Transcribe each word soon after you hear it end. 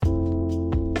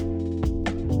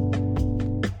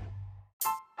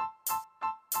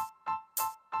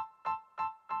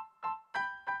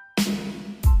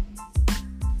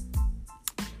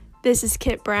This is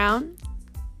Kit Brown.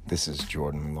 This is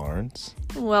Jordan Lawrence.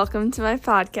 Welcome to my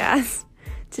podcast.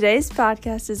 Today's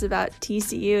podcast is about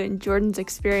TCU and Jordan's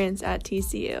experience at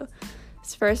TCU.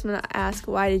 So first, I'm going to ask,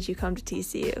 why did you come to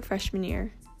TCU freshman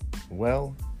year?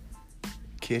 Well,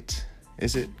 Kit,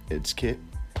 it's Kit.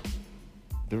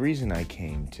 The reason I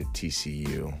came to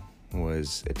TCU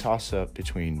was a toss-up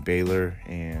between Baylor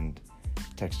and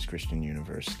Texas Christian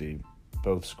University.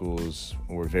 Both schools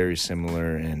were very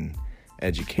similar in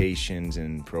educations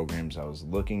and programs I was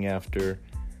looking after.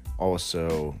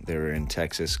 Also, they were in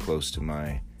Texas, close to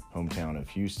my hometown of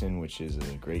Houston, which is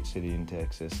a great city in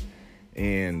Texas.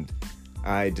 And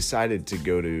I decided to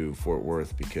go to Fort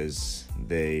Worth because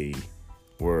I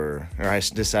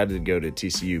decided to go to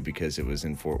TCU because it was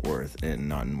in Fort Worth and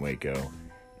not in Waco.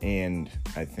 And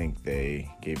I think they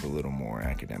gave a little more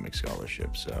academic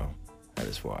scholarship, so that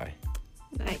is why.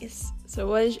 Nice. So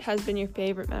what has been your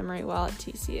favorite memory while at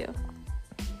TCU?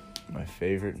 My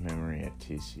favorite memory at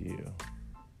TCU,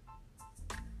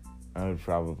 I would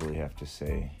probably have to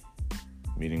say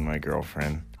meeting my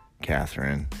girlfriend,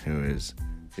 Catherine, who is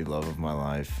the love of my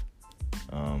life.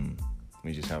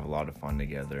 We just have a lot of fun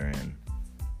together, and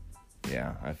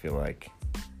yeah, I feel like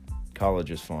college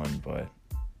is fun, but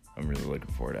I'm really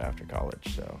looking forward to after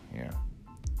college, so yeah.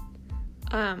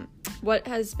 What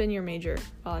has been your major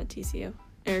while at TCU?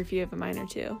 Or if you have a minor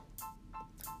too?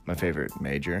 My favorite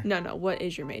major? No, what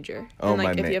is your major? Oh,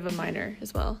 and if you have a minor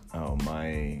as well. Oh,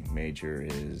 my major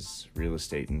is real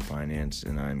estate and finance,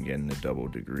 and I'm getting a double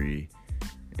degree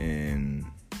in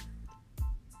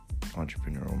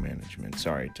entrepreneurial management.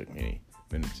 Sorry, it took me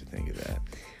a minute to think of that.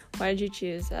 Why did you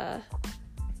choose your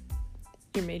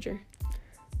major?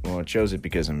 Well, I chose it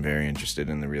because I'm very interested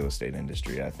in the real estate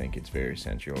industry. I think it's very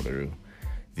central to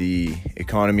the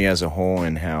economy as a whole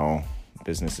and how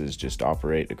businesses just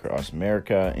operate across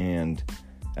America, and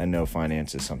I know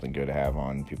finance is something good to have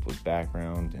on people's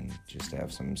background and just to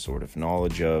have some sort of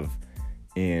knowledge of.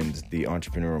 And the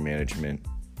entrepreneurial management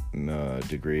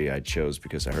degree I chose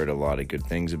because I heard a lot of good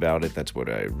things about it. That's what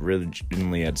I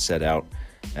originally had set out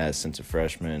as since a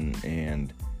freshman,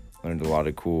 and learned a lot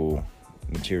of cool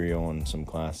material in some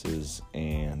classes,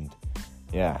 and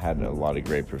yeah, had a lot of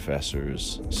great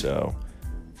professors. So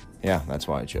yeah, that's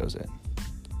why I chose it.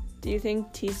 Do you think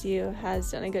TCU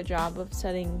has done a good job of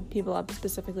setting people up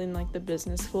specifically in the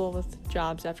business school with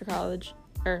jobs after college?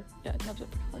 Jobs after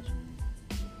college.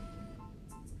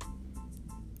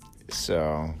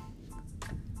 So,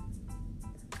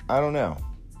 I don't know.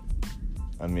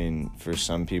 I mean, for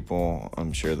some people,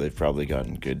 I'm sure they've probably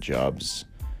gotten good jobs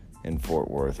in Fort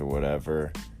Worth or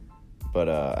whatever. But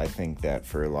I think that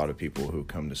for a lot of people who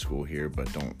come to school here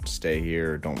but don't stay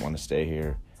here or don't want to stay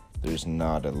here, there's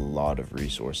not a lot of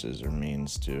resources or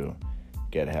means to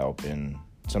get help. And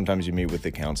sometimes you meet with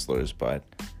the counselors, but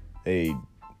they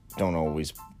don't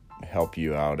always help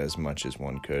you out as much as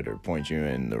one could or point you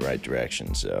in the right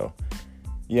direction. So,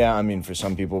 yeah, I mean, for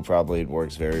some people, probably it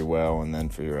works very well. And then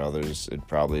for others, it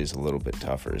probably is a little bit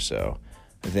tougher. So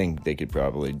I think they could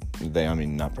everyone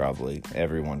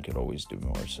could always do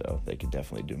more. So they could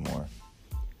definitely do more.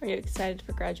 Are you excited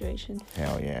for graduation?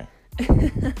 Hell yeah.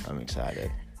 I'm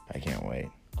excited. I can't wait.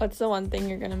 What's the one thing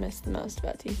you're going to miss the most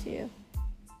about TCU?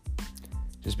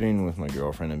 Just being with my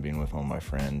girlfriend and being with all my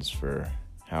friends for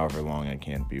however long I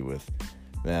can't be with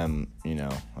them.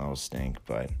 I'll stink,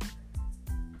 but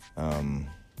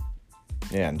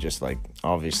yeah, and just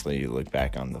obviously you look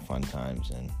back on the fun times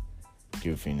and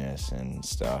goofiness and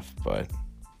stuff, but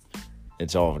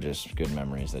it's all just good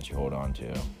memories that you hold on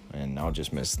to, and I'll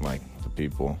just miss the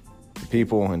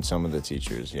people and some of the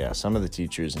teachers. Yeah, some of the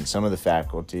teachers and some of the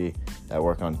faculty that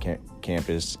work on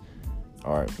campus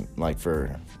are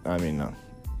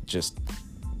just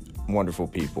wonderful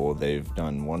people. They've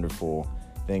done wonderful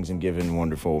things and given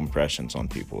wonderful impressions on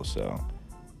people. So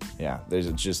yeah,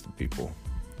 there's just the people.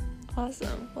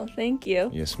 Awesome. Well, thank you.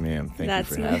 Yes, ma'am. Thank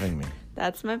you for having me.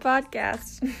 That's my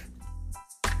podcast.